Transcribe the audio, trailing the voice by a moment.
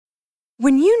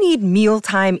When you need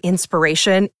mealtime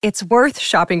inspiration, it's worth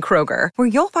shopping Kroger, where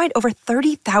you'll find over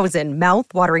 30,000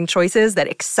 mouth-watering choices that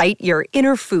excite your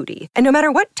inner foodie. And no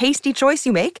matter what tasty choice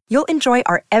you make, you'll enjoy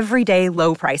our everyday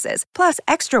low prices, plus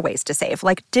extra ways to save,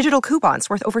 like digital coupons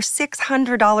worth over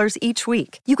 $600 each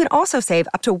week. You can also save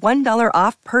up to $1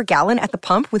 off per gallon at the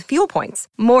pump with fuel points.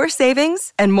 More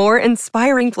savings and more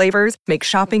inspiring flavors make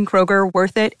shopping Kroger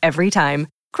worth it every time.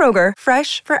 Kroger,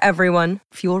 fresh for everyone.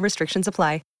 Fuel restrictions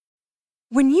apply.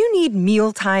 When you need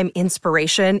mealtime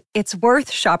inspiration, it's worth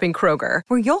shopping Kroger,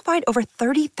 where you'll find over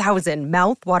 30,000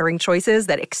 mouth-watering choices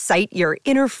that excite your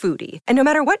inner foodie. And no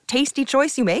matter what tasty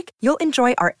choice you make, you'll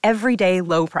enjoy our everyday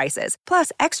low prices,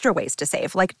 plus extra ways to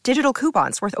save, like digital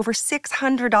coupons worth over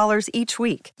 $600 each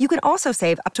week. You can also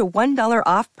save up to $1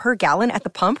 off per gallon at the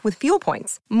pump with fuel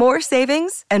points. More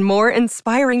savings and more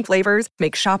inspiring flavors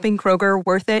make shopping Kroger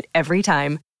worth it every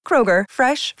time. Kroger,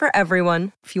 fresh for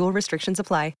everyone. Fuel restrictions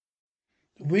apply.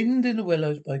 Wind in the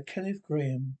Willows by Kenneth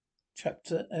Grahame,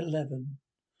 Chapter 11.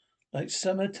 Like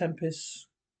summer tempests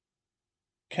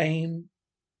came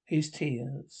his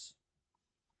tears.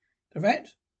 The rat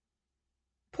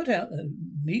put out a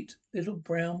neat little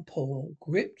brown paw,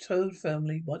 gripped Toad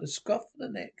firmly by the scruff of the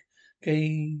neck,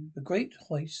 gave a great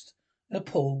hoist and a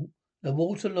pull. The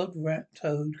waterlogged rat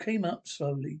Toad came up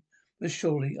slowly but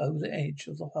surely over the edge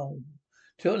of the hole,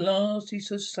 till at last he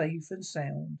stood safe and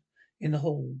sound in the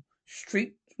hall,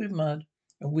 streaked with mud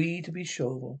and weed to be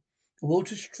sure, the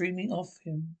water streaming off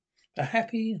him. A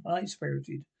happy,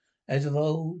 high-spirited, as of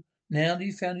old, now that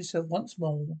he found himself once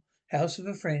more house of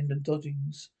a friend and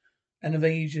dodgings and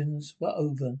evasions were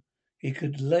over, he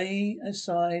could lay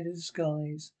aside a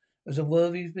disguise as a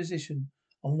worthy position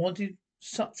and wanted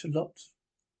such a lot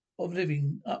of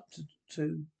living up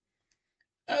to.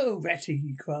 "Oh, Ratty,"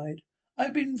 he cried,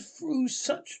 "I've been through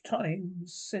such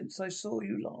times since I saw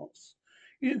you last.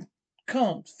 You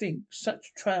can't think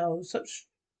such trials, such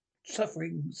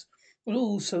sufferings, and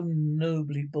all so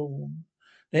nobly borne.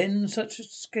 Then such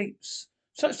escapes,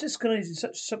 such disguises,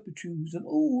 such subterfuges, and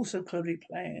all so cleverly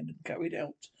planned and carried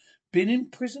out. Been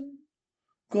in prison?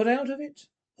 Got out of it?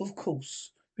 Of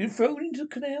course. Been thrown into the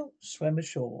canal? Swam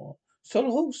ashore. Stole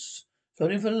a horse?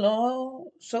 Sold him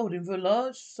for a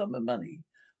large sum of money.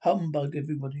 Humbugged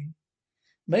everybody.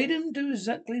 Made 'em do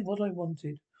exactly what I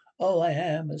wanted. Oh, I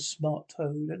am a smart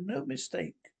Toad, and no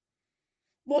mistake.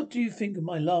 What do you think of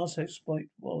my last exploit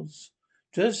was?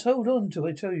 Just hold on till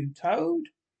I tell you. Toad,"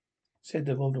 said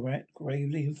the older rat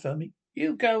gravely and firmly,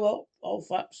 "you go off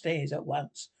upstairs at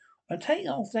once and take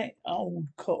off that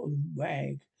old cotton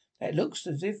rag that looks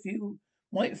as if you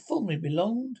might formerly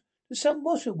belonged to some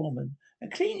washerwoman,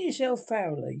 and clean yourself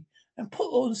thoroughly and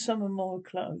put on some of my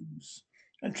clothes,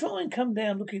 and try and come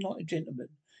down looking like a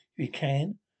gentleman, if you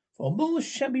can, for a more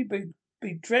shabby,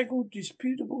 bedraggled,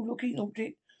 disputable looking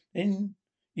object than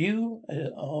you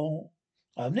are.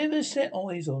 I've never set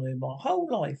eyes on him my whole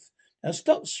life. Now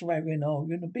stop swaggering,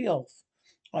 arguing, and be off.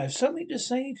 I have something to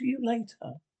say to you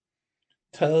later."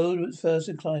 Toad was first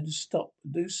inclined to stop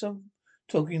and do some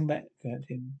talking back at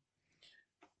him.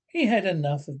 He had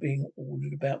enough of being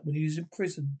ordered about when he was in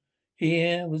prison.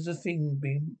 Here was the thing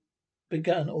being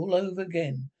begun all over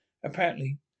again,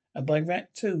 apparently, and by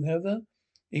Rat too. However,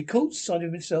 he caught sight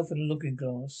of himself in a looking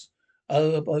glass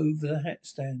up over the hat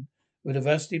stand, with a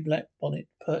rusty black bonnet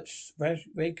perched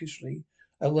rakishly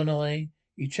over one eye.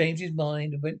 He changed his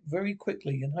mind and went very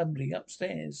quickly and humbly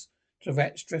upstairs to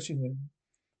Rat's dressing room.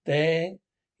 There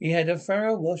he had a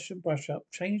thorough wash and brush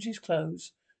up, changed his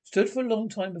clothes, stood for a long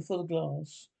time before the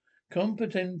glass,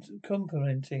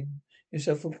 complimenting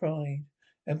himself with pride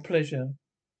and pleasure,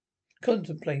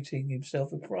 contemplating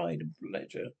himself with pride and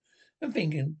pleasure, and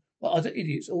thinking what utter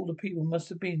idiots all the people must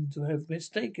have been to have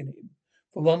mistaken him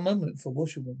for one moment for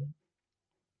washerwoman.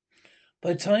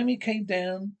 By the time he came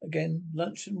down again,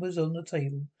 luncheon was on the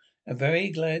table, and very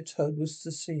glad Toad was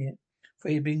to see it, for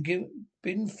he had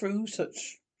been through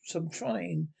some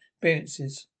trying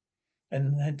experiences,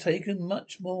 and had taken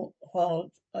much more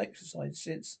hard exercise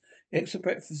since the extra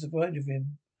breakfast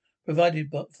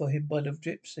provided but for him by the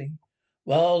gypsy.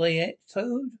 While they ate,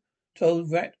 Toad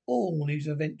told Rat all his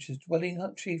adventures, dwelling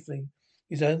up chiefly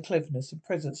his own cleverness and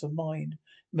presence of mind,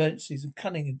 emergencies and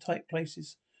cunning in tight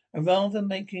places, and rather than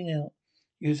making out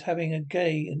he was having a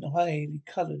gay and highly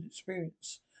coloured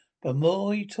experience. But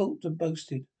more he talked and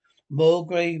boasted, the more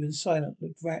grave and silent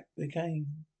the Rat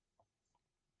became.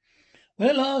 When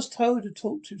at last Toad had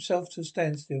talked himself to a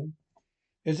standstill,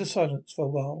 there was a silence for a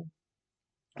while,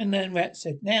 and then Rat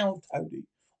said, "Now, Toady,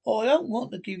 I don't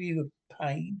want to give you a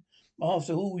pain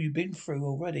after all you've been through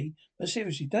already, but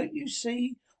seriously, don't you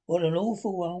see what an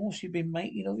awful ass you've been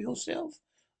making of yourself?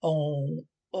 Oh,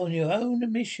 on your own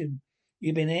admission.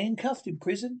 You've been handcuffed in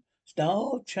prison,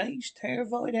 starved, chased,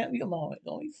 terrified out of your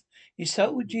life. Your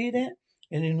soul jeered at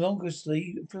and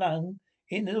ingloriously flung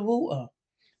into the water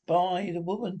by a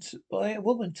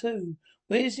woman too.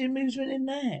 Where's the amusement in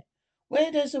that?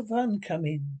 Where does the fun come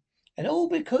in? And all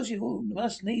because you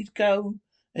must needs go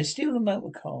and steal a motor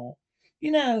car.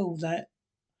 You know that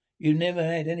you never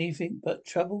had anything but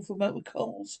trouble for motor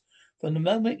cars from the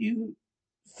moment you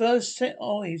first set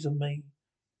eyes on me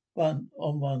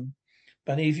one.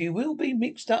 But if you will be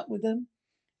mixed up with them,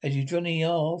 as you journey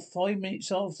off 5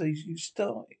 minutes after you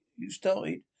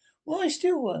started, why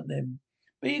still want them?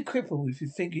 Be a cripple if you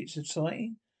think it's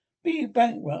exciting. Be a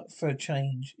bankrupt for a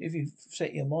change if you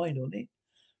set your mind on it.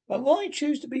 But why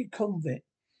choose to be a convict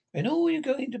when are you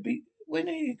going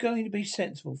to be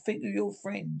sensible? Think of your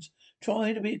friends.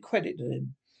 Try to be a credit to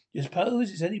them. You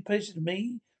suppose it's any pleasure to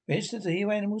me, for instance, to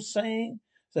hear animals saying,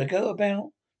 as I go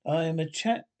about, I am a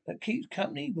chap that keeps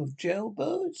company with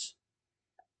jailbirds?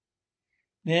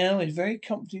 Now, it's a very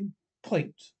comforting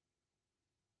point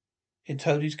in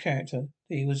Toadie's character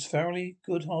that he was a thoroughly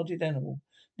good-hearted animal,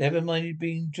 never minded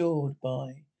being jawed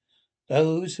by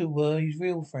those who were his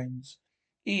real friends.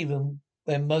 Even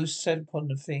when most set upon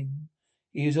the thing,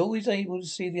 he was always able to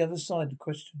see the other side of the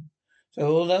question.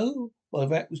 So although, while the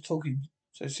rat was talking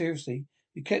so seriously,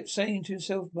 he kept saying to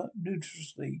himself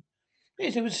neutrally,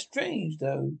 yes, it was strange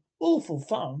though, awful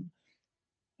fun,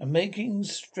 and making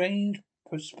strange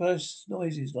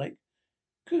noises like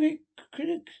crick,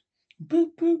 crick, boop,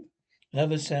 boop, and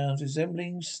other sounds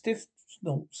resembling stiff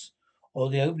snorts or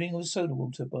the opening of soda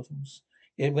water bottles.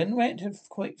 Yet when Rat had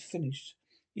quite finished,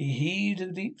 he heaved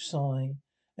a deep sigh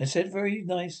and said very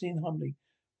nicely and humbly,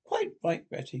 quite right,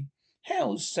 Ratty.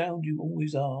 How sound you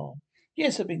always are.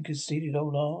 Yes, I've been conceited,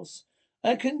 old arse.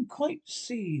 I can quite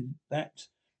see that.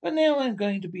 But now I'm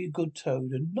going to be a good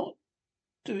toad and not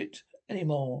do it any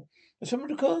more. That's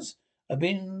because I've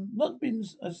not been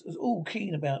as all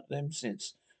keen about them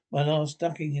since my last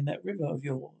ducking in that river of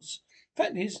yours.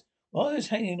 Fact is, while I was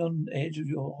hanging on the edge of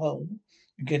your hole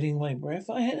and getting my breath,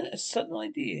 I had a sudden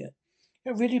idea.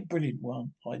 A really brilliant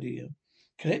idea.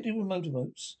 Collecting with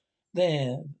motorboats.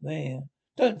 There.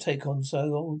 Don't take on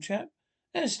so, old chap.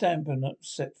 Let's stamp and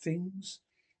upset things.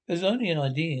 It was only an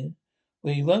idea.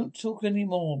 We won't talk any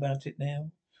more about it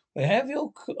now. We'll have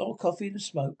our coffee and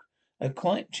smoke. A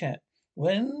quiet chat.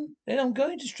 Then I'm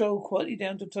going to stroll quietly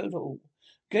down to Toad Hall,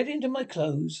 get into my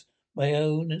clothes, my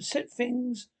own, and set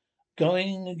things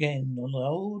going again on the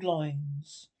old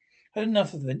lines. Had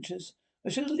enough adventures. I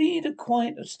shall lead a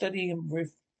quiet, steady, and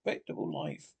respectable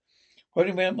life,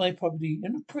 worrying about my property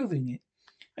and improving it,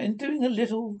 and doing a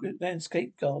little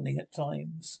landscape gardening at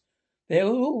times. There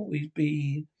will always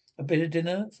be a bit of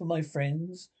dinner for my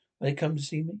friends when they come to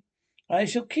see me. I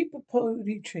shall keep a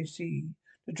pony Tracy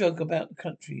to jog about the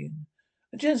country in,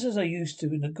 just as I used to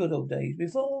in the good old days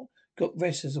before I got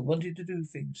restless and wanted to do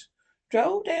things.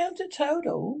 Stroll down to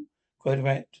Toadle, cried the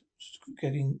rat,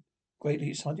 getting greatly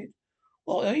excited.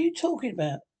 What are you talking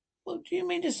about? What do you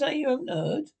mean to say you haven't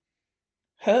heard?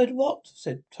 Heard what?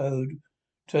 Said Toad,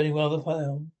 turning rather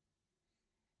pale.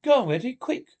 Go on, Reddy,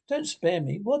 quick, don't spare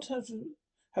me. What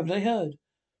have they heard?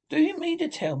 Do you mean to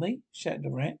tell me, shouted the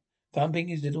rat, thumping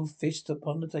his little fist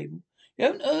upon the table, you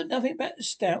haven't heard nothing about the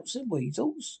Stouts and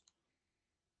Weasels?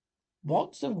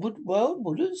 What, the world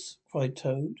wooders? Cried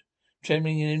Toad,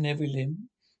 trembling in every limb.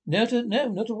 No,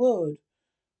 not a word.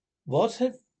 What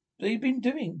have they been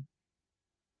doing?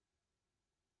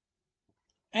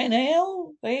 And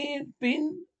how they have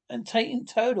been and taken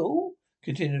Toadle?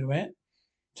 Continued the rat.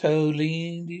 Toad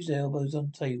leaned his elbows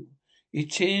on the table, his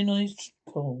chin on his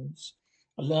paws.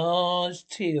 A large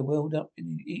tear welled up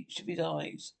in each of his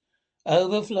eyes,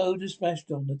 overflowed and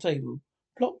splashed on the table.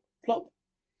 Plop, plop.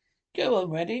 Go on,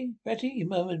 Ratty, he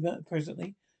murmured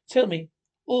presently. Tell me.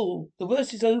 All. The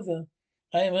worst is over.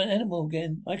 I am an animal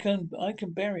again. I can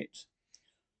bear it.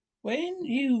 When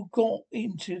you got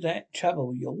into that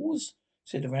trouble of yours,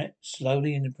 said the rat,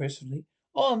 slowly and impressively.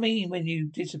 I mean when you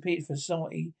disappeared from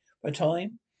society for a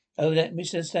time. Oh, that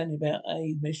misunderstanding about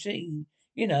a machine.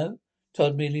 You know.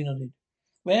 Todd merely nodded.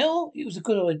 Well, it was a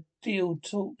good deal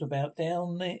talked about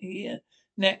down here.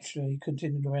 Naturally,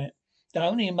 continued the rat.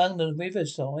 Only among the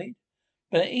riverside.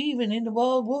 But even in the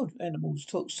wild wood, animals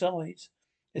took sides.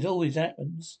 It always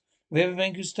happens.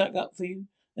 Riverbank stuck up for you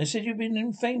and said you've been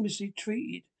infamously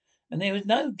treated, and there was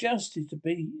no justice to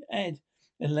be had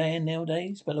in land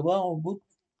nowadays. But the wild wood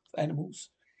animals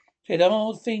said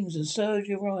hard things and served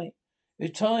you right.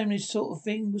 It was time this sort of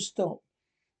thing was stopped.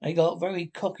 They got very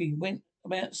cocky and went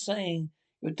about saying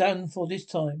you're done for this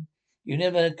time. You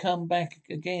never come back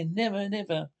again. Never,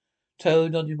 never.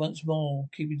 Toad nodded once more,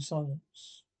 keeping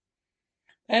silence.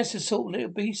 That's the sort of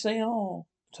little beasts they are,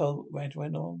 Toad went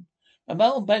on. A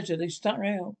mole and badger, they stuck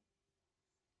out.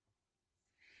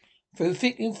 Through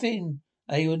thick and thin,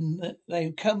 they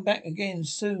would come back again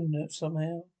soon,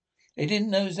 somehow. They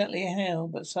didn't know exactly how,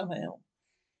 but somehow.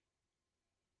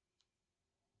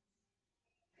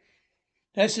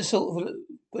 That's the sort of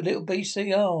little beast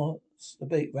they are, the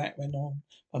big rat went on.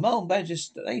 My mole and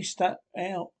badgers, they stuck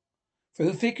out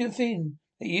through thick and thin,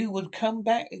 that you would come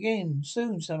back again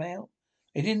soon, somehow.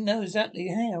 They didn't know exactly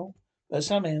how, but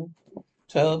somehow.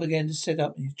 Toad began to sit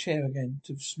up in his chair again,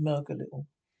 to smirk a little.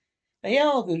 They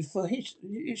argued for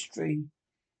history,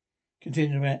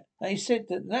 continued the rat. They said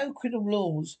that no criminal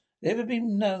laws had ever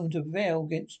been known to prevail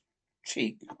against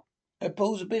cheap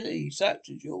plausibility such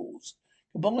as yours,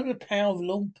 combined with the power of a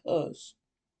long purse.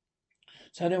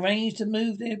 So they arranged to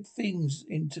move their things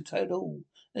into Toad Hall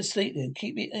and sleep there and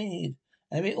keep it aired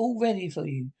and have it all ready for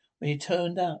you when you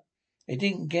turned up. They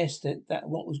didn't guess that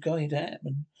what was going to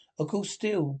happen. Of course,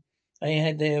 still, they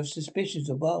had their suspicions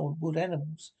of wild wood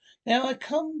animals. Now I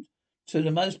come to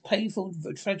the most painful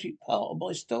and tragic part of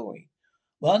my story.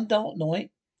 One dark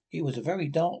night, it was a very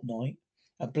dark night,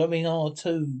 and blowing hard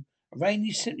too, a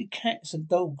rainy simply cats and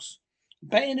dogs, a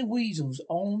band of weasels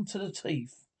armed to the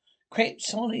teeth, crept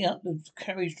silently up the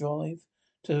carriage drive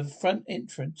to the front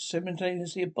entrance.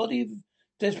 Simultaneously, a body of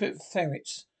desperate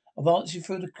ferrets, advancing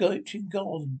through the kitchen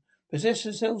garden, possessed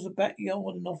themselves of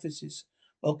backyard and offices,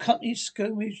 while company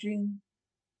skirmishing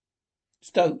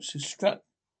stoats who stuck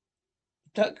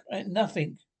at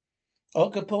nothing,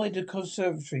 occupied the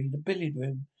conservatory, the billiard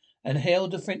room, and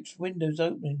held the French windows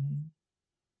opening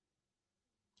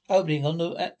on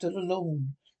to the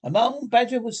lawn. A mole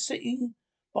badger was sitting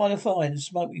by the fire in the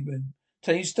smoking room,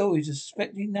 telling stories and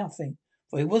suspecting nothing,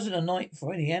 for it wasn't a night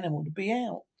for any animal to be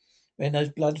out. When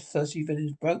those bloodthirsty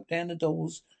villains broke down the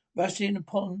doors, rushed in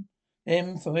upon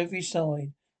them from every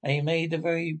side, they made the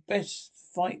very best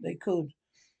fight they could.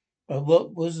 But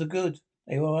what was the good?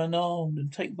 They were unarmed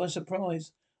and taken by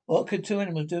surprise. What could two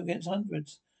animals do against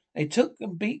hundreds? They took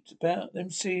and beat about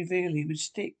them severely with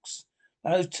sticks.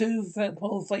 Those two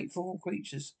poor faithful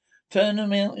creatures turned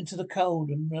them out into the cold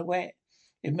and the wet,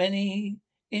 with many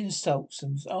insults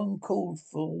and uncalled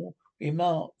for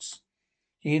remarks.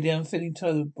 Here the unfeeling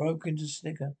Toad broke into a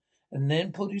snicker, and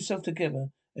then pulled himself together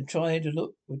and tried to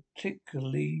look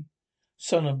particularly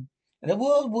solemn. And the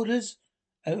wild wooders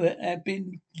have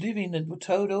been living in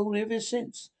Toad Hall ever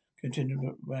since, continued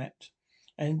the rat,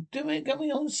 and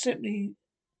going on simply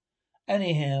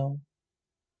anyhow.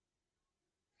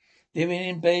 Living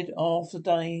in bed half the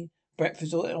day,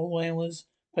 breakfast at all hours.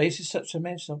 Place is such a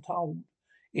mess, I'm told.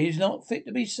 It is not fit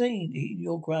to be seen, eating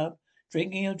your grub,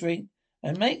 drinking your drink,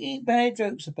 and making bad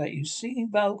jokes about you, singing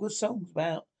vulgar songs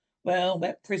about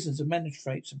prisons and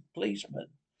magistrates and policemen.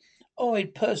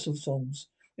 Horrid personal songs,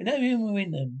 with no humour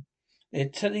in them. They're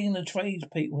telling the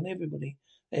tradespeople and everybody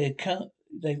they've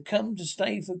come to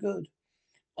stay for good.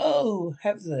 Oh,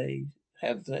 have they?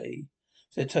 Have they?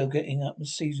 Said Toad, getting up and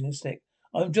seizing a stick.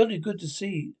 I'm jolly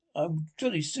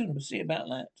soon to see about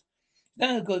that.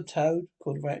 No good, Toad,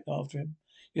 called the rat after him.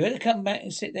 You better come back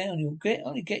and sit down. You'll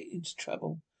only get into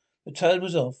trouble. The Toad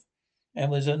was off,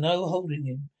 and was no holding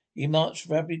him. He marched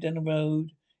rapidly down the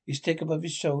road, his stick above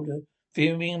his shoulder,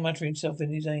 fuming and muttering himself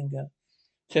in his anger,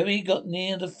 till he got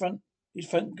near his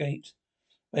front gate,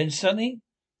 when suddenly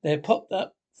there popped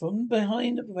up from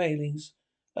behind the railings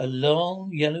a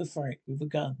long yellow ferret with a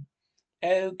gun.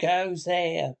 Who goes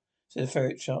there? Said the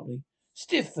ferret sharply.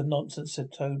 Stiff for nonsense,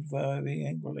 said Toad very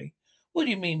angrily. What do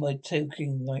you mean by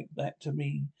talking like that to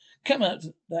me? Come out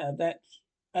that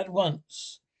at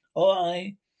once.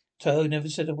 Toad never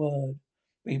said a word.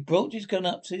 But he brought his gun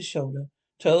up to his shoulder.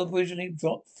 Toad originally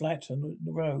dropped flat on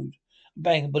the road.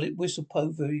 Bang, a bullet whistled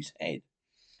over his head.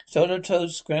 So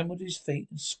Toad scrambled to his feet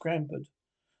and scampered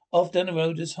off down the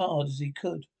road as hard as he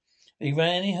could. As he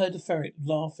ran, he heard the ferret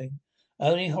laughing.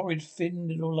 Only horrid thin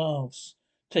little laughs,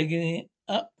 taking it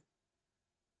up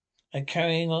and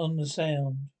carrying on the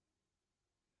sound.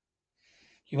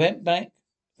 He went back,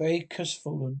 very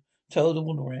crestfallen, told the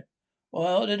water rat.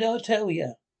 What did I tell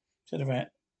you? Said the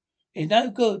rat. It's no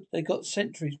good. They got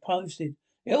sentries posted.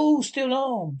 They're all still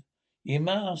armed. You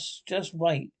must just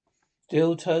wait.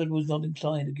 Still, Toad was not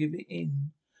inclined to give it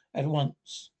in at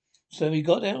once. So he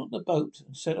got out of the boat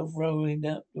and set off rowing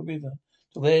down the river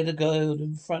to where the girl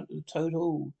in front of the Toad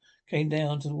Hall came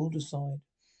down to the waterside.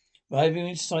 Arriving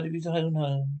in sight of his own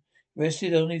home, he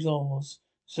rested on his oars,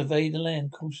 surveyed the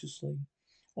land cautiously.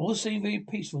 All seemed very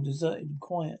peaceful, deserted and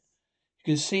quiet.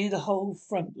 You could see the whole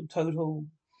front of Toad Hall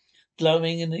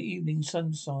glowing in the evening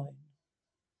sunshine.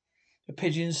 the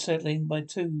pigeons settling by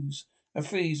twos and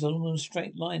threes along a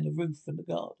straight line the roof of the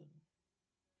garden.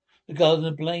 The garden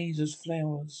ablaze with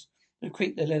flowers. The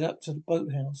creek that led up to the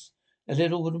boathouse, a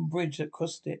little wooden bridge that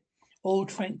crossed it, all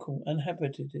tranquil,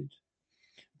 uninhabited,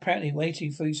 apparently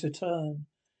waiting for his return.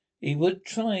 He would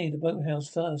try the boathouse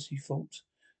first, he thought.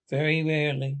 Very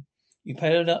rarely. He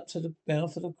paddled up to the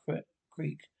mouth of the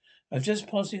creek. I was just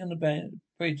passing on the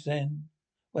bridge then,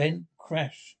 when,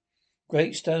 crash,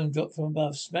 great stone dropped from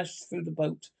above, smashed through the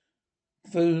boat,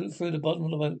 through the bottom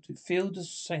of the boat. It filled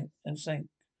and sank.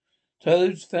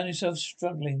 Toad found himself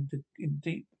struggling in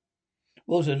deep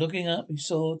water. Looking up, he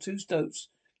saw two stoats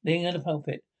leaning on the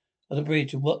pulpit of the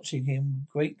bridge and watching him with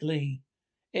great glee.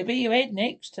 "It'll be your head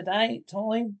next time,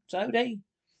 Toady,"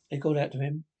 they called out to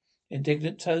him.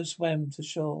 Indignant Toad swam to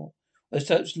shore. The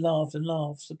stoats laughed and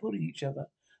laughed, supporting each other.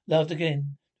 Laughed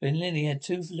again. Then Lily had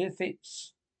two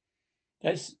fits.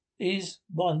 That is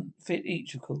one fit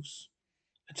each, of course.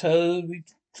 The Toad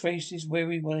retraced his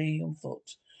weary way on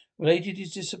foot, related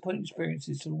his disappointing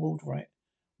experiences to the water rat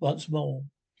once more.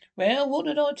 "Well, what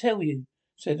did I tell you?"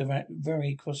 said the rat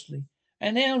very crossly.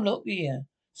 "And now look here.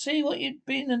 See what you've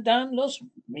been and done. Lost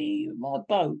my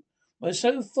boat I was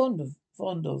so fond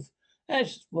of.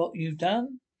 That's what you've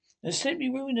done. And simply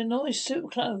ruined a nice suit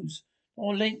of clothes I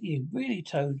lent you. Really,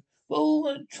 Toad, for all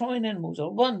the trying animals, I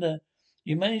wonder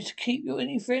you managed to keep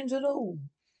any friends at all."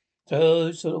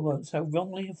 Toad saw at once how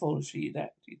wrongly and foolishly he had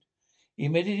acted. He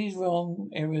admitted his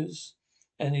errors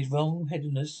and his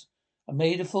wrong-headedness, and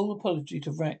made a full apology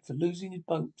to Rat for losing his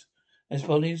boat and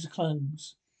spoiling his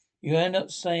clothes. You end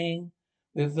up saying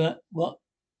with that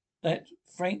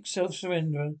frank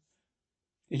self-surrender,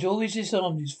 it always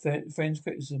disarmed his friend's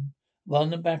criticism,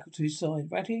 won them back to his side.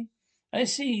 "Ratty, I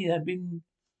see you have been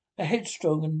a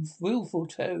headstrong and wilful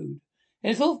Toad.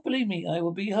 Henceforth, believe me, I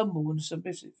will be humble and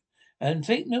submissive, and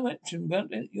take no action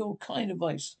without your kind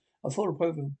advice or full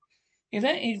approval." "If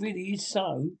that is really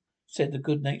so," said the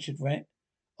good-natured rat,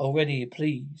 already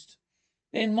pleased,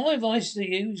 "then my advice to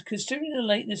you is, considering the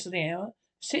lateness of the hour,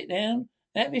 sit down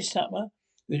and have your supper,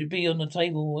 which will be on the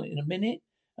table in a minute,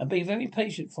 and be very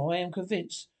patient, for I am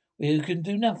convinced we can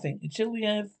do nothing until we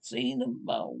have seen a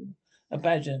mole, a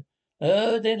badger,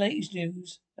 heard their latest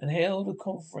news, and held a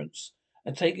conference,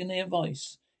 and taken their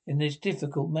advice in this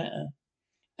difficult matter."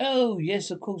 "Oh,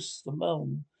 yes, of course, the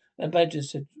mole and badger,"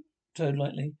 said Toad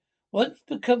lightly. "What's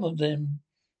become of them,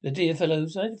 the dear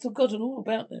fellows? I had forgotten all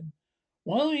about them."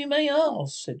 "Well, you may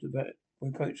ask," said the rat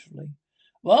reproachfully.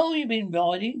 "While you've been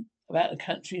riding about the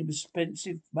country in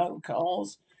expensive motor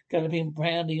cars, galloping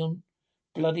proudly on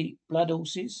blood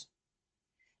horses,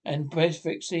 and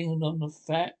breastfixing on the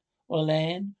fat or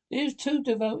land, these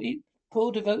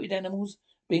poor devoted animals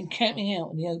been camping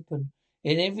out in the open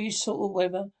in every sort of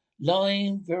weather,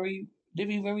 living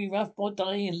very rough by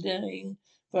day and lying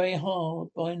very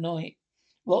hard by night,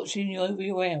 watching you over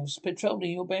your house,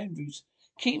 patrolling your boundaries,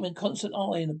 keeping a constant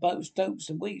eye on the boats, stoats,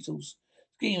 and weasels,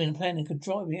 scheming, planning,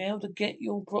 contriving how to get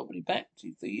your property back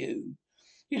for you.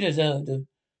 You deserve to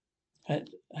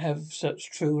have such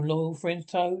true and loyal friends,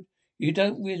 Toad. You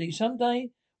don't really.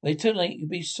 Someday, when it's too late, you'll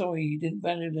be sorry you didn't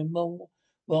value them more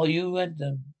while you had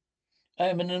them." "I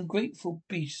am an ungrateful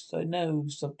beast, I know,"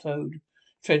 sobbed Toad,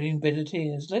 treading bitter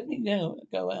tears. "Let me now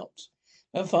go out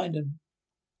and find them.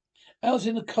 Out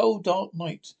in the cold, dark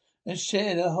night, and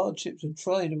share their hardships and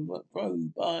try to grow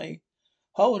by.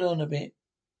 Hold on a bit.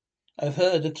 I've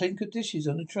heard the clink of dishes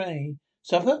on the tray.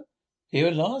 Supper? Here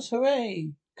at last?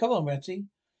 Hooray! Come on, Ratty."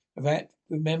 The rat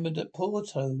remembered that poor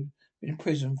Toad been on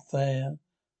prison fare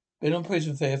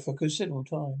for a considerable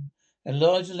time, and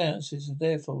large allowances are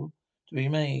therefore to be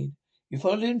made. He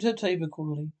followed him to the table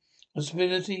accordingly.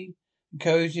 Hospitality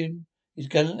encouraged him his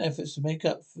gallant efforts to make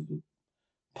up for the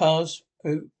past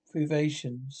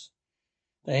privations.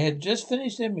 They had just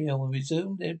finished their meal and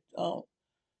resumed their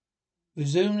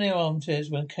armchairs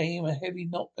when came a heavy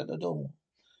knock at the door.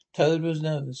 Toad was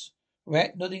nervous.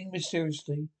 Rat, nodding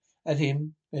mysteriously at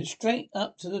him, went straight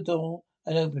up to the door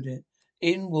and opened it.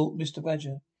 In walked Mr.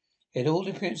 Badger. He had all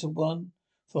the appearance of one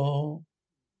who,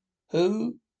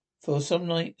 for some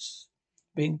nights,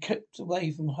 been kept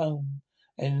away from home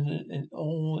and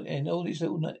all its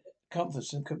little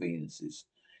comforts and conveniences.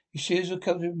 His shoes were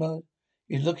covered in mud.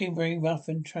 He was looking very rough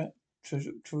and trousered.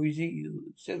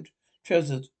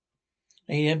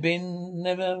 He had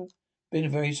never been a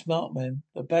very smart man,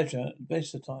 a badger at the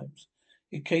best of times.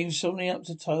 He came solemnly up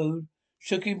to Toad,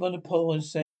 shook him by the paw, and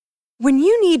said, When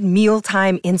you need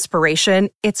mealtime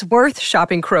inspiration, it's worth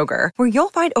shopping Kroger, where you'll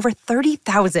find over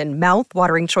 30,000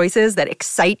 mouth-watering choices that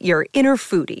excite your inner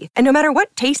foodie. And no matter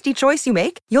what tasty choice you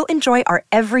make, you'll enjoy our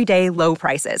everyday low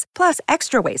prices, plus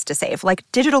extra ways to save, like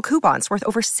digital coupons worth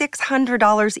over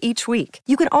 $600 each week.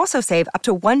 You can also save up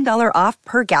to $1 off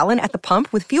per gallon at the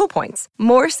pump with fuel points.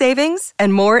 More savings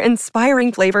and more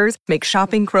inspiring flavors make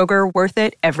shopping Kroger worth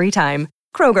it every time.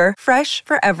 Kroger, fresh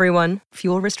for everyone.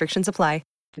 Fuel restrictions apply.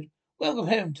 Welcome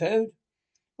home, Toad.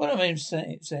 What am I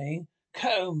saying?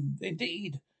 Home,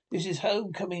 indeed. This is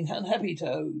homecoming, unhappy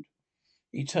Toad.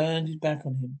 He turned his back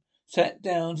on him, sat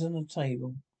down on the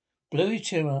table, blew his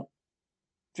chair up,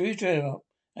 drew his chair up,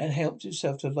 and helped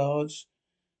himself to a large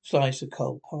slice of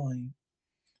cold pie.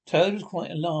 Toad was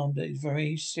quite alarmed at his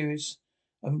very serious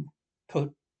and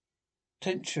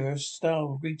portentous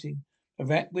style of greeting. The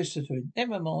rat whispered to him,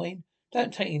 "Never mind.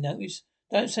 Don't take any notice.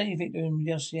 Don't say anything to him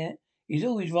just yet. He's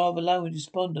always rather low and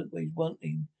despondent when he's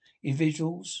wanting his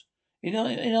visuals. In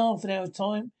half an hour's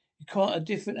time, he's quite a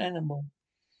different animal."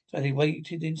 So they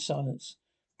waited in silence.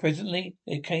 Presently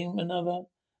there came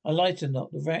a lighter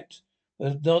knock. The rat,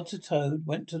 with a nod to Toad,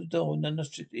 went to the door and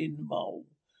ushered in the mole,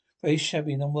 very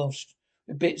shabby and unwashed,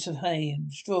 with bits of hay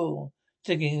and straw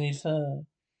sticking in his fur.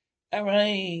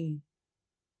 "Hooray!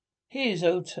 Here's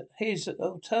old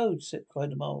Toad,"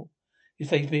 cried the mole, his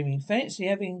face beaming. "Fancy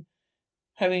having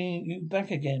you back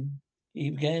again."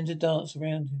 He began to dance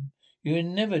around him. "You had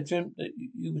never dreamt that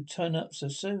you would turn up so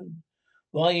soon.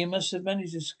 Why, you must have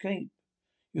managed to escape.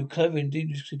 You're clever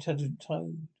indeed, intelligent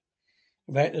Toad."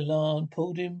 The rat alarm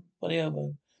pulled him by the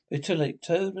elbow. But too late.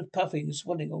 Toad was puffing and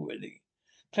swelling already.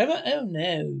 "Clever? Oh,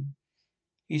 no,"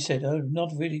 he said. "Oh,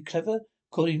 not really clever,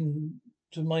 according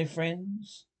to my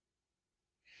friends.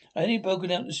 I only broken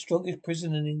out the strongest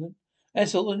prison in England.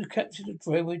 That's all. And captured a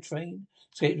railway train.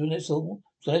 Escaped one, that's all.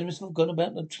 So I must have gone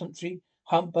about the country,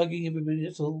 humbugging everybody,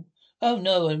 that's all. Oh,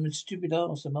 no, I'm a stupid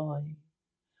ass, am I?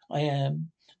 I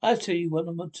am. I'll tell you one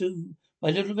or two. My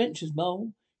little adventures,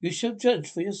 Mole. You shall judge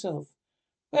for yourself."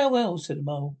 "Well, well," said the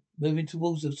mole, moving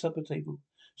towards the supper table.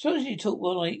 "Suppose you talk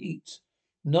while I eat.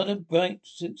 Not a bite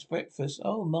since breakfast.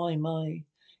 Oh, my, my."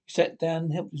 He sat down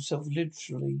and helped himself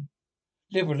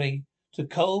liberally, to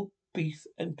cold beef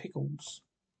and pickles.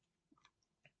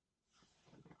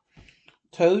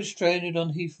 Toad straddled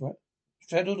on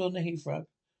the heath rug,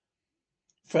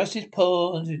 thrust his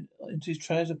paw into his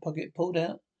trouser pocket, pulled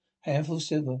out a handful of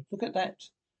silver. "Look at that.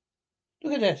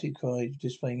 Look at that," he cried,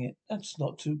 displaying it. "That's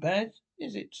not too bad,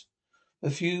 is it? A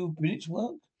few minutes'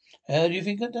 work. How do you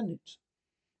think I done it?"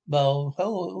 "Mole,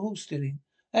 horse stealing.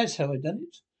 That's how I done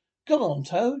it." "Come on,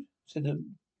 Toad," said the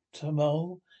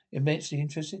mole, immensely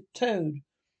interested. Toad,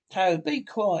 be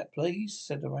quiet, please,"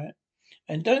 said the rat.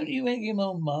 "And don't you egg him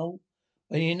on, Mole.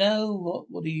 When you know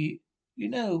what he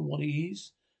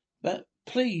is. But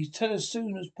please tell us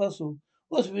soon as possible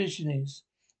what the position is,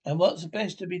 and what's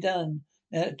best to be done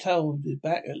now that Toad is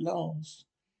back at last."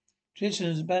 "Position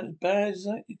is about as bad as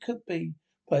it could be,"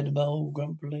 replied the mole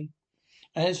grumpily.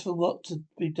 "As for what to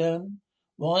be done,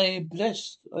 why,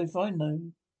 blessed if I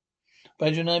know.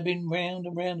 Badger and I have been round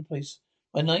and round the place,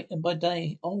 by night and by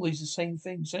day. Always the same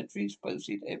thing. Sentries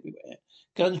posted everywhere.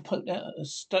 Guns poked out at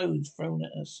us. Stones thrown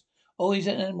at us. Always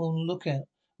an animal on the lookout.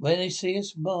 When they see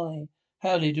us, my,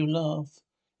 how they do laugh.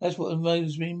 That's what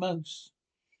amuses me most."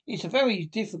 "It's a very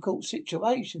difficult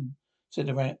situation," said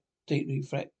the rat,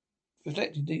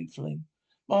 reflecting deeply.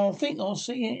 "I think I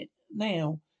see it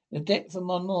now, in the depth of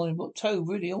my mind, what Toad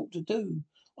really ought to do.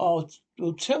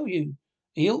 Will tell you.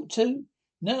 He ought to.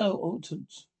 No,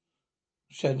 oughtn't,"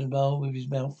 shouted the mole with his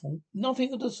mouth full.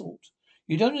 "Nothing of the sort.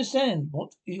 You don't understand.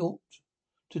 What he ought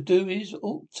to do is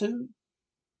ought to.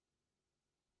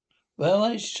 Well,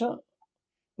 I shan't.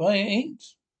 Well,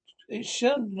 it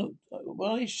shan't.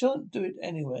 Well, I shan't do it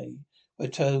anyway." Where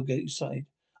Toad got excited.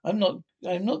 I'm not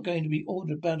going to be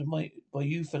ordered about by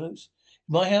you fellows.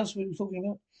 In my house we were talking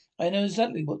about. I know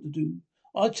exactly what to do.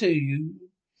 I'll tell you.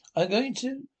 I'm going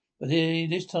to. But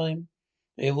this time,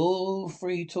 they were all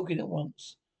three talking at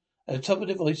once. At the top of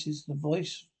their voices,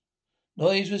 noise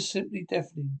was simply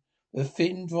deafening. The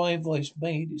thin, dry voice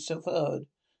made itself heard,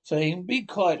 saying, "Be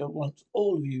quiet at once,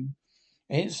 all of you."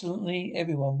 Instantly,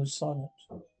 everyone was silent.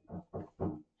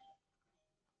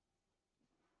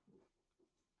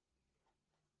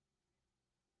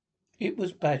 It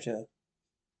was Badger,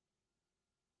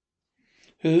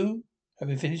 who,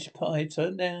 having finished his pie,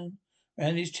 turned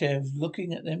round his chair, was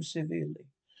looking at them severely.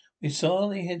 We saw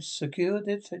they had secured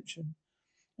their attention,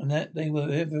 and that they were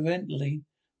evidently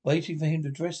waiting for him to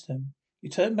address them. He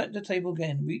turned back to the table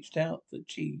again, and reached out for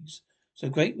cheese. So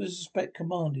great was the respect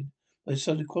commanded by the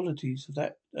solid qualities of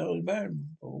that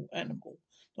animal.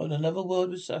 Not another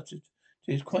word was uttered.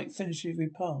 He was quite finished his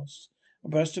repast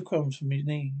and brushed the crumbs from his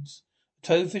knees. The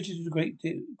toad fidgeted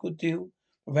good deal.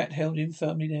 The rat held him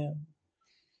firmly down.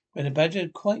 When the badger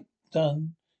had quite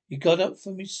done, he got up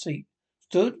from his seat,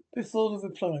 stood before the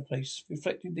reply place,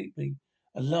 reflecting deeply.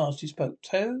 At last he spoke.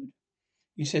 Toad,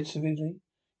 he said severely,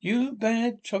 you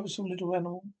bad, troublesome little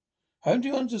animal, haven't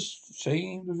you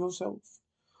ashamed of yourself?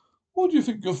 What do you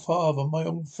think your father, my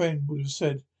old friend, would have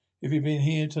said if he'd been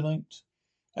here tonight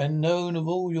and known of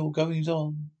all your goings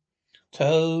on?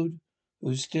 Toad, who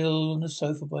was still on the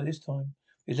sofa by this time,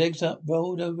 his legs up,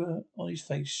 rolled over on his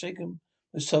face, shaken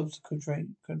with sobs of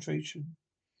contrition.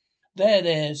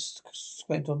 There,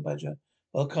 went on Badger.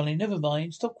 Well, Connie, never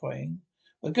mind. Stop crying.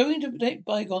 We're going to let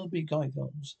bygones be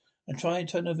bygones and try and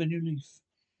turn over a new leaf.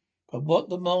 But what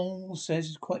the mole says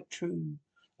is quite true.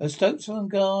 The Stokes are on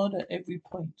guard at every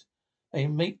point. They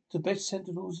make the best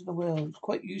sentinels in the world. It's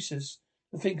quite useless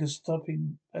to think of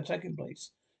stopping attacking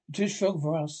place. They're too strong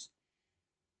for us.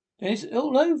 Then it's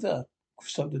all over,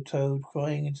 sobbed the toad,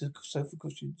 crying into the sofa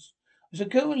cushions. I shall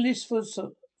go and enlist for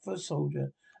a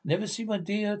soldier. Never see my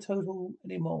dear Total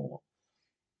any more.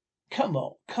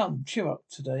 Come, cheer up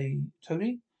today,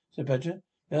 Tony, said Badger.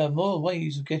 There are more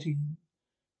ways of getting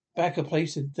back a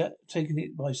place than taking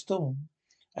it by storm.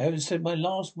 I haven't said my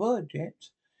last word yet.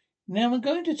 Now I'm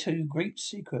going to tell you a great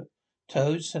secret.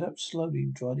 Toad sat up slowly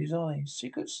and dried his eyes.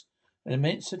 Secrets an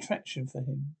immense attraction for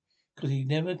him, because he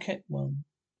never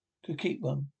could keep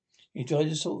one. He enjoyed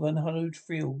a sort of unhallowed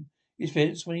thrill he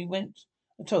experienced when he went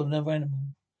and told another animal,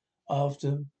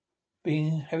 after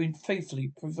having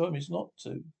faithfully promised not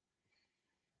to.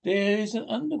 There is an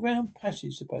underground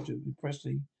passage, said Badger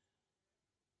impressively.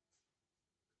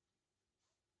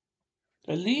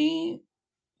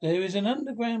 There is an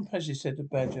underground passage, said the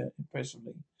Badger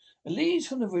impressively. It leads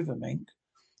from the river bank,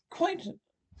 quite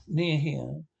near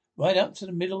here, right up to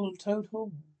the middle of Toad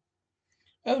Hall.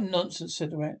 Oh, nonsense,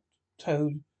 said the rat.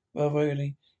 Toad, rather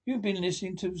wearily. You've been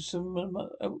listening to some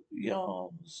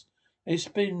yarns they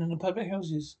spin in the public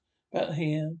houses about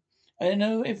here. I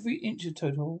know every inch of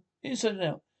Toad Hall, inside and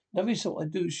out. Lovely sort, I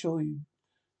do assure you.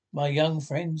 My young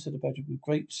friend, said the Badger with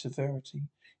great severity.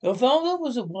 Your father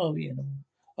was a worry animal.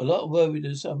 A lot worried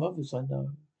as some others I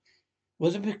know.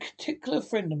 Was a particular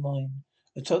friend of mine.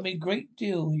 It told me a great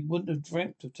deal he wouldn't have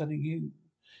dreamt of telling you.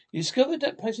 He discovered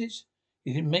that passage.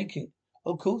 He didn't make it,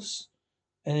 of course,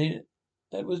 that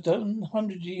was done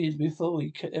 100 years before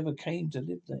he ever came to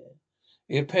live there.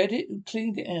 He repaired it and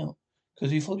cleaned it out,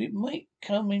 because he thought it might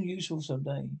come in useful some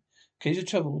day. In case of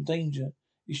trouble, danger.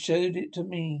 He showed it to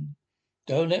me.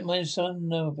 Don't let my son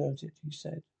know about it, he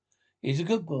said. He's a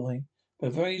good boy,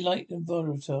 but very light and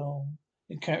volatile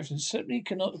in character, and certainly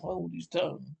cannot hold his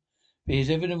tongue. But he's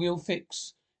ever in a real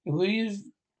fix. It will be of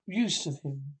use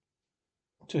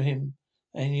to him,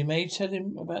 and you may tell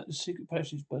him about the secret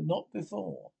passage, but not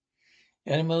before.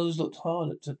 The animals looked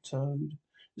hard at Toad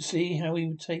to see how he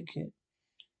would take it.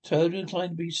 Toad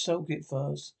inclined to be sulky at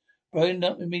first, brightened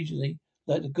up immediately,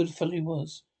 like the good fellow he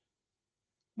was.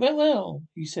 Well,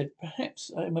 he said, perhaps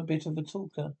I am a bit of a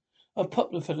talker. A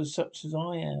popular fellow such as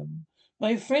I am.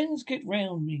 My friends get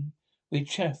round me. We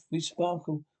chaff, we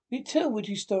sparkle, we tell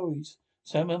witty stories.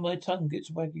 Somehow my tongue gets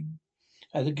wagging.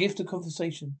 I have the gift of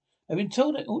conversation. I've been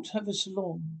told I ought to have a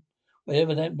salon,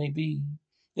 whatever that may be.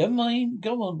 Never mind,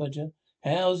 go on, Badger.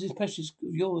 How's this passage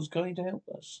of yours going to help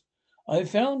us?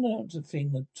 I've found out a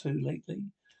thing or two lately,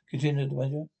 continued the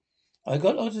Badger. I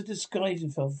got out to disguise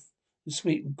himself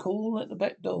discreet and call at the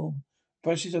back door,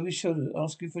 brushes over his shoulder,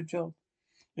 asking for a job.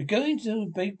 We're going to a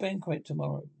big banquet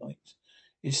tomorrow night.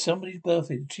 It's somebody's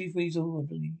birthday, the chief weasel, I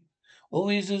believe. All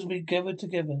weasels will be gathered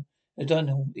together at the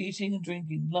dining hall, eating and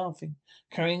drinking, laughing,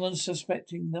 carrying on,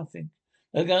 suspecting nothing.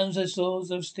 No guns, no swords,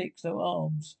 no sticks, no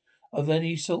arms of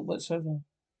any sort whatsoever.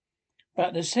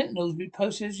 But the sentinels will be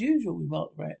posted as usual,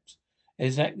 remarked the rat.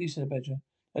 Exactly, said the Badger.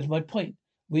 That's my point.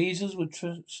 Weasels would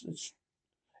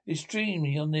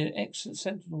extremely on their excellent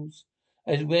sentinels,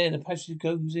 as where the passage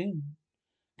comes in.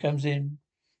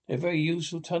 A very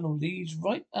useful tunnel leads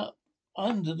right up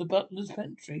under the butler's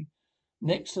pantry,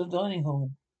 next to the dining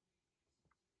hall.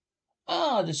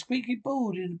 Ah, the squeaky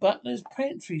board in the butler's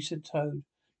pantry, said Toad.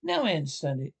 Now I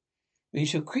understand it. We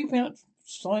shall creep out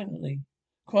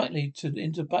quietly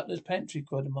into butler's pantry,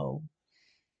 cried the mole.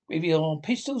 With your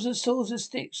pistols and swords and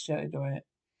sticks, shouted the rat.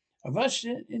 I rushed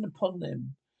in upon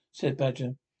them, said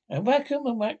Badger, and whack 'em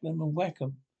and whack 'em and whack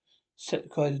 'em,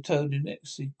 cried the Toad in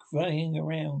ecstasy, running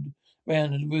round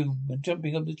in the room and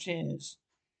jumping over the chairs.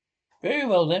 Very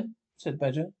well then, said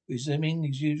Badger, resuming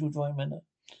his usual dry manner.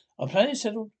 Our plan is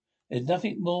settled. There's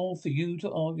nothing more for you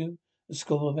to argue a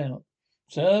score about.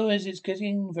 So, as it's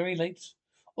getting very late,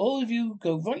 all of you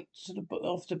go right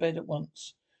off to bed at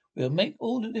once. We'll make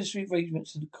all the necessary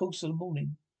arrangements in the course of the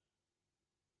morning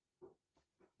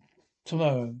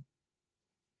tomorrow.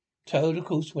 Toad, of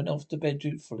course, went off to bed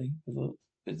dutifully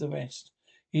with the rest.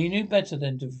 He knew better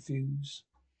than to refuse,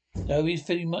 though he was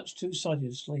feeling much too excited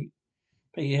to sleep.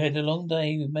 But he had a long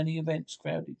day with many events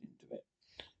crowded into it.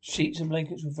 Sheets and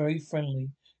blankets were very friendly,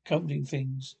 comforting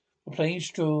things. A plain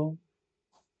straw,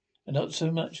 and not so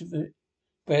much of it.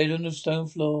 Bed on the stone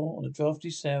floor, on a draughty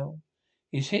cell.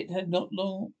 His hit had not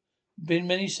long been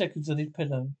many seconds on his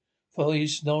pillow, for he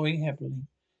was snoring happily.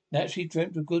 Naturally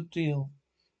dreamt a good deal.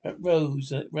 At roads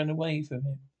that ran away from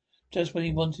him, just when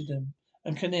he wanted them,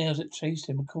 and canals that chased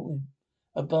him and caught him.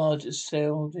 A barge that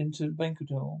sailed into the banquet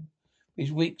hall,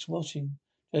 his weeks watching,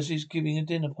 just as he was giving a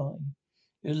dinner party.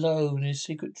 He was alone in his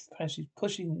secret passage,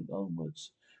 pushing it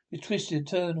onwards. He twisted,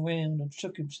 turned around, and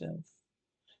shook himself,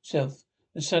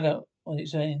 and sat up on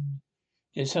its end.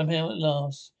 Yet somehow at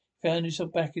last found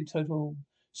himself back in total,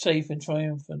 safe and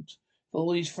triumphant, with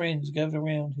all his friends gathered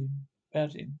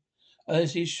about him,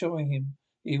 earnestly assuring him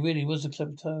he really was a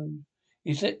clever toad.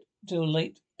 He slept till a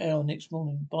late hour next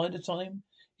morning. By the time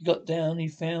he got down, he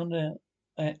found out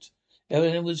that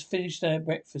Eleanor was finished their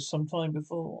breakfast some time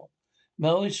before.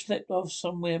 Mo had slept off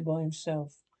somewhere by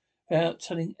himself, without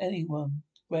telling anyone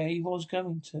where he was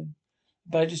going to.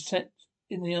 Badger sat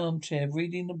in the armchair,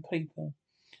 reading the paper,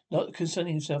 not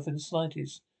concerning himself in the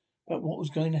slightest about what was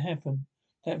going to happen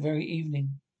that very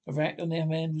evening. The rat, on the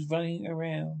other hand, was running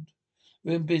around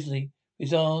the room busily,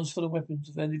 his arms full of weapons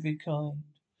of every kind,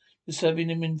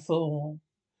 distributing in four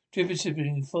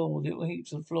little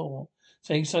heaps on the floor,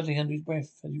 saying suddenly under his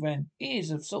breath as he ran,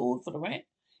 "Here's a sword for the rat,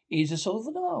 here's a sword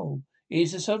for the mole,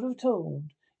 here's a sword for the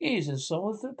toad, here's a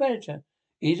sword for the badger,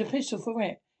 here's a pistol for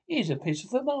rat, here's a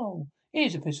pistol for mole,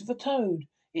 here's a pistol for toad,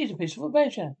 here's a pistol for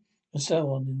badger," and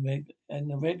so on in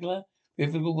a regular,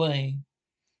 rhythmical way,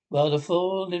 while the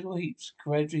four little heaps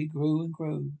gradually grew and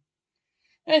grew.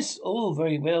 "That's all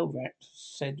very well, Rat,"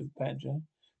 said the badger,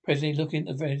 presently looking at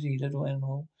the very little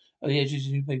animal at the edge of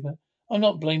his newspaper. "I'm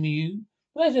not blaming you.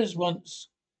 Just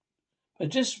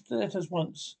let us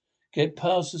once get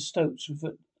past the Stokes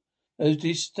with those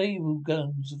distasteful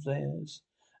guns of theirs,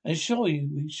 and assure you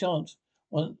we shan't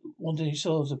want any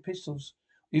swords or pistols.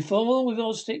 We fall with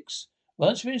our sticks.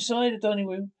 Once we're inside the dining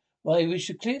room, why, we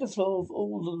should clear the floor of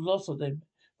all the lot of them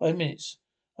by minutes.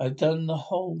 I've done the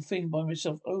whole thing by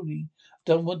myself only.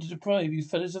 Don't want to deprive you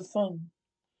fellows of fun.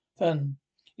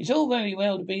 It's all very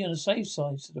well to be on the safe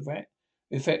side," said the rat,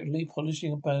 effectively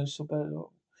polishing a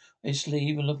barrel on his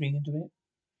sleeve and looking into it.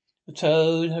 The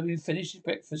toad, having finished his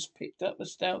breakfast, picked up a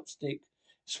stout stick,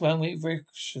 swung it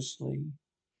viciously,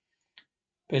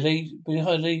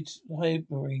 harboring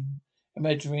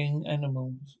imaginary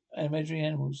animals.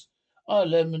 "I'll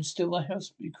learn 'em and steal my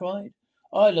house," he cried.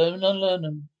 "I'll learn 'em and unlearn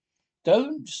 'em."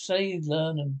 "Don't say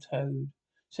learn 'em, Toad,"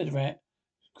 said the rat,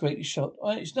 greatly shocked.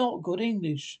 "It's not good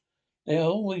English. They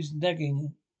are always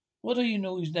nagging." "What are you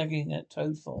always nagging at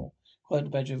Toad for?" cried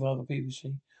the badger rather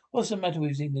peevishly. "What's the matter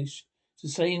with his English? It's the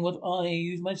same what I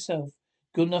use myself.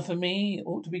 Good enough for me, it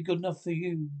ought to be good enough for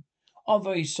you." "I'm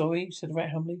very sorry," said the rat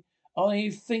humbly.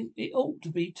 "I think it ought to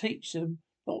be teach 'em,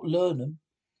 not learn 'em."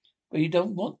 "But you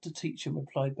don't want to teach 'em,"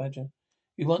 replied Badger.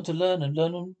 "We want to learn 'em,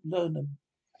 learn 'em.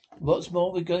 What's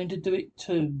more, we're going to do it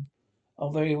too." "Oh,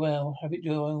 very well. Have it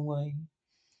your own way."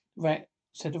 "Rat,"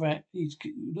 said the rat. He was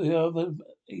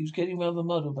getting rather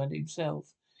muddled about it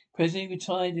himself. Presently he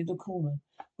retired into a corner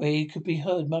where he could be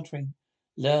heard muttering,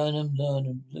 "Learn 'em, learn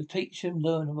 'em. Teach 'em,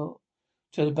 learn 'em."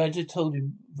 Till the badger told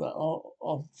him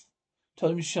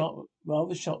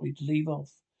rather sharply to leave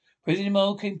off. Presently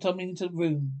Mole came tumbling into the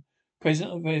room,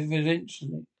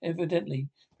 evidently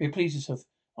very pleased with himself.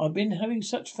 "I've been having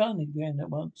such fun," he began at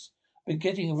once. "Been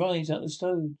getting a rise out of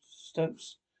the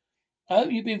Stokes." "I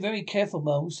hope you've been very careful,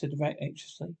 Mole," said the rat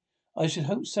anxiously. "I should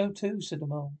hope so too," said the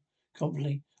mole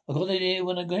confidently. "I got an idea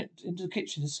when I went into the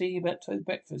kitchen to see about Toad's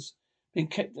breakfast. Been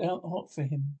kept out hot for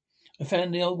him. I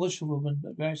found the old washerwoman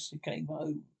that Gracie came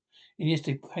home in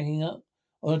yesterday hanging up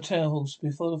on a towel horse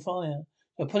before the fire.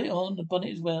 So I put it on, the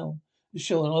bonnet as well, as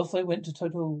sure, and off I went to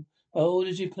Toad Hall. Bold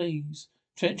as you please.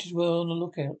 Trenches were on the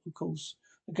lookout, of course.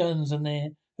 The guns and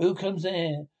there. Who comes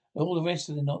there? And all the rest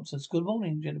of the nonsense. 'Good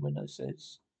morning, gentlemen,' I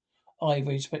says. I,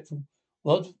 very respectful.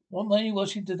 'What may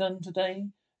Washington done today?'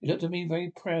 He looked at me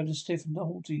very proud and stiff and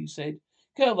haughty. He said,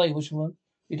 'Go away, Washington.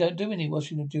 We don't do any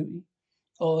washing duty,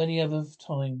 or any other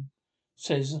time.'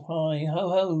 Says I, 'Ho,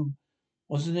 ho.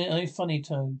 Wasn't it a funny,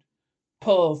 Toad?'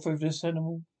 'Poor frivolous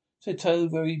animal,' said Toad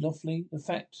very loftily. The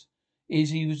fact is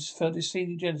he was felt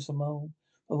exceedingly jealous of Mole.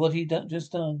 of what he'd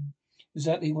just done.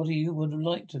 Exactly what he would have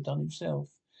liked to have done himself.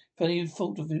 If only he'd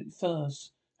thought of it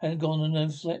first, hadn't gone and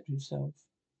overslept himself.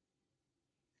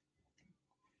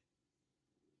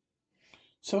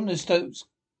 Some of the Stokes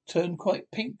turned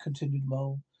quite pink, continued the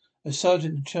Mole. A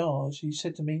sergeant in charge, he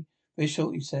said to me, very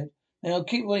short, he said, now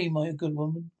keep away, my good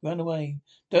woman. Run away.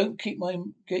 Don't keep my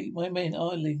men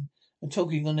idling and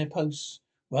talking on their posts.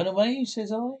 Run away,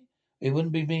 says I. It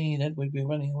wouldn't be me that would be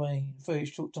running away in a very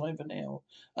short time from now.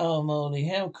 Oh, Molly,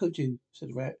 how could you? Said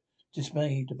the Rat,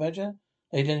 dismayed. The Badger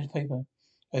laid down his paper.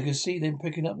 I could see them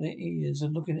pricking up their ears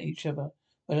and looking at each other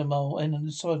when the Mole and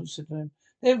the sergeant said to him,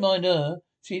 never mind her.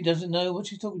 She doesn't know what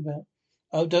she's talking about.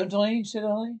 Oh, don't I? Said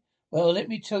I. Well, let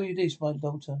me tell you this, my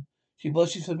daughter. She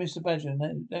watches for Mr. Badger,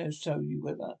 and that'll show you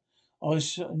whether I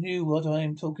knew what I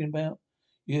am talking about.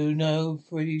 You know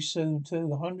pretty soon, too.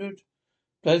 100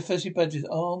 bloodthirsty badgers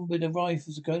armed with their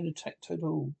rifles are going to attack Toad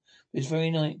Hall this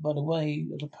very night by the way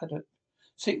of the paddock.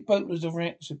 6 boatloads of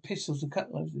rats with pistols and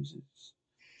cutlasses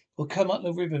will come up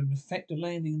the river and effect a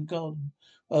landing in the garden.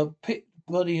 A pit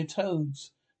body of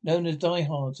toads, known as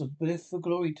diehards, or Live for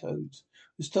Glory toads,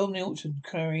 will storm the orchard,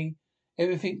 carry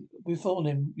everything before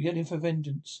them, yelling for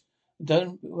vengeance.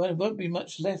 There won't be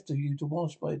much left of you to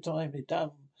wash by the time they're done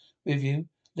with you,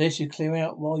 unless you clear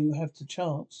out while you have the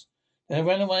chance. Then I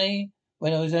ran away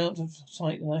when I was out of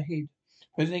sight and I hid.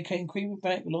 Presently they came creeping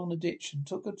back along the ditch and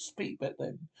took a peep at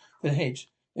them from the hedge.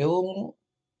 They was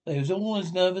all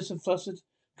as nervous and flustered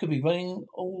could be, running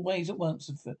all ways at once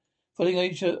and falling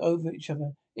over each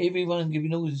other, everyone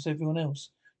giving orders to everyone else,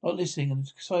 not listening, and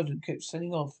the sergeant kept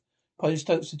sending off Pilot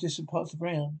Stokes to distant parts of the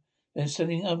ground, then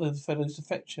sending other fellows to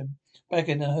fetch him. Back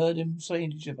and I heard them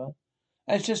saying to each other,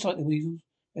 that's just like the weasels.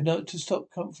 They know to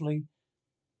stop comfortably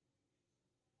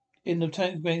in the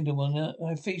tank kingdom and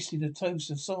have feasting the toast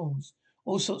of songs.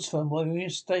 All sorts of fun while we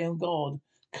stay on guard,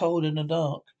 cold in the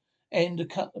dark. In the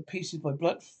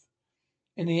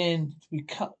end, to be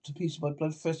cut to pieces by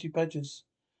bloodthirsty badgers.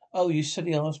 Oh, you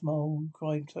silly ass Mole,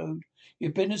 cried Toad.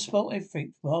 You've been and spoilt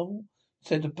everything, Mole,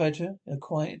 said the Badger in a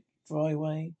quiet, dry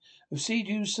way. I've seen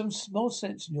you some more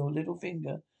sense in your little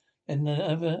finger than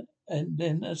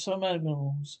some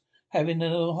animals have in their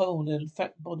whole their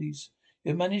fat bodies.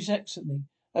 You've managed excellently.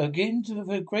 I begin to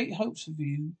have great hopes of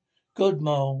you. Good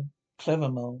Mole, clever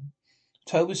Mole.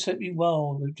 Toad was simply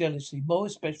wild with jealousy, more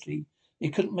especially he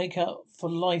couldn't make out for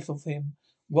the life of him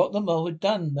what the Mole had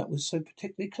done that was so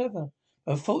particularly clever.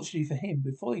 Unfortunately for him,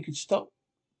 before he could show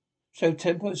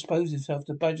temper, expose himself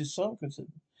to Badger's sarcasm,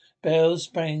 bells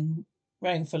rang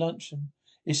for luncheon.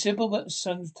 A simple but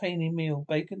entertaining meal,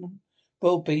 bacon,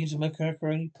 boiled beans, and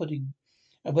macaroni pudding.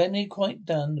 And when he'd quite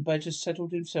done, the Badger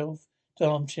settled himself to an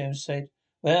armchair and said,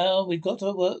 well, we've got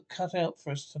our work cut out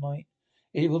for us tonight.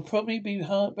 It will probably be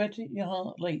late, but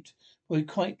we're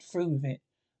quite through with it.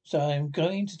 So I'm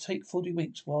going to take 40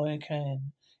 winks while I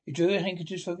can. He drew a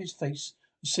handkerchief over his face,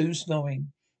 and soon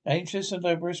snoring. The anxious and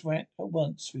laborious Rat at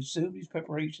once resumed his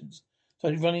preparations,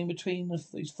 started running between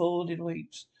his 4 little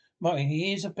heaps, muttering,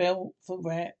 here's a belt for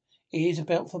Rat, here's a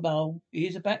belt for Mole,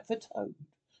 here's a bat for Toad,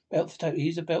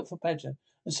 here's a belt for Badger,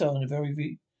 and so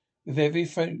on, with every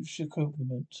French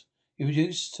accompaniment. He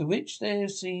reduced to which there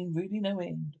seemed really no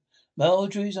end. Mole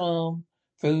drew his arm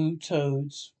through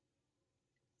Toad's,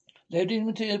 led him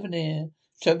into the open air,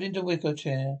 shoved him into a wicker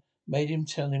chair, made him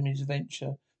tell him his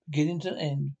adventure, beginning to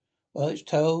end, which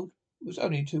Toad was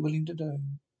only too willing to do.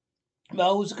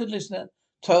 Mole was a good listener.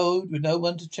 Toad, with no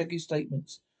one to check his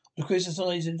statements, or to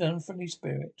criticise in an unfriendly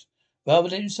spirit, rather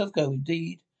let himself go.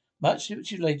 Indeed, much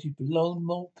which related belonged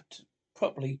more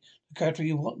properly to the character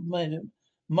of what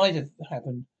might have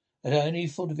happened. I'd only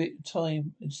thought of it in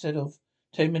time instead of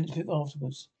 10 minutes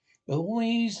afterwards. But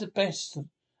always the best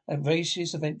and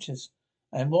raciest adventures.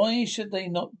 And why should they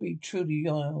not be truly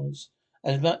ours,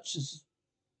 as much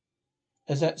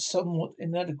as that somewhat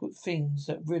inadequate things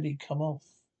that really come off?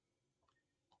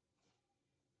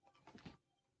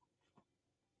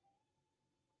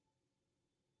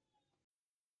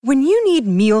 When you need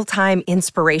mealtime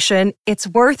inspiration, it's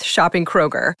worth shopping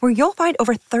Kroger, where you'll find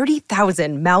over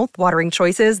 30,000 mouth-watering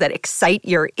choices that excite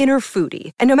your inner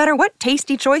foodie. And no matter what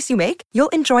tasty choice you make, you'll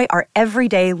enjoy our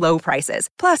everyday low prices,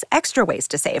 plus extra ways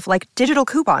to save, like digital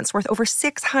coupons worth over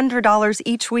 $600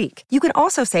 each week. You can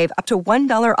also save up to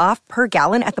 $1 off per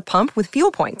gallon at the pump with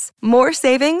fuel points. More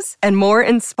savings and more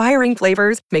inspiring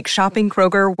flavors make shopping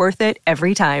Kroger worth it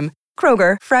every time.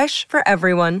 Kroger, fresh for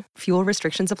everyone. Fuel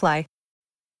restrictions apply.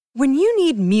 When you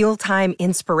need mealtime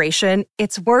inspiration,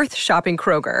 it's worth shopping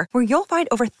Kroger, where you'll find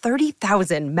over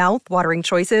 30,000 mouth-watering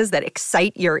choices that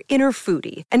excite your inner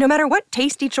foodie. And no matter what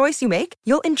tasty choice you make,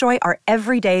 you'll enjoy our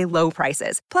everyday low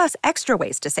prices, plus extra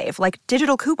ways to save, like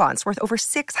digital coupons worth over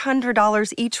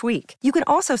 $600 each week. You can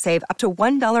also save up to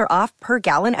 $1 off per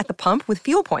gallon at the pump with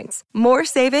fuel points. More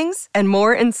savings and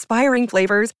more inspiring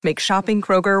flavors make shopping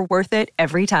Kroger worth it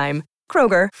every time.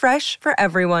 Kroger, fresh for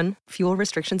everyone. Fuel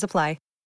restrictions apply.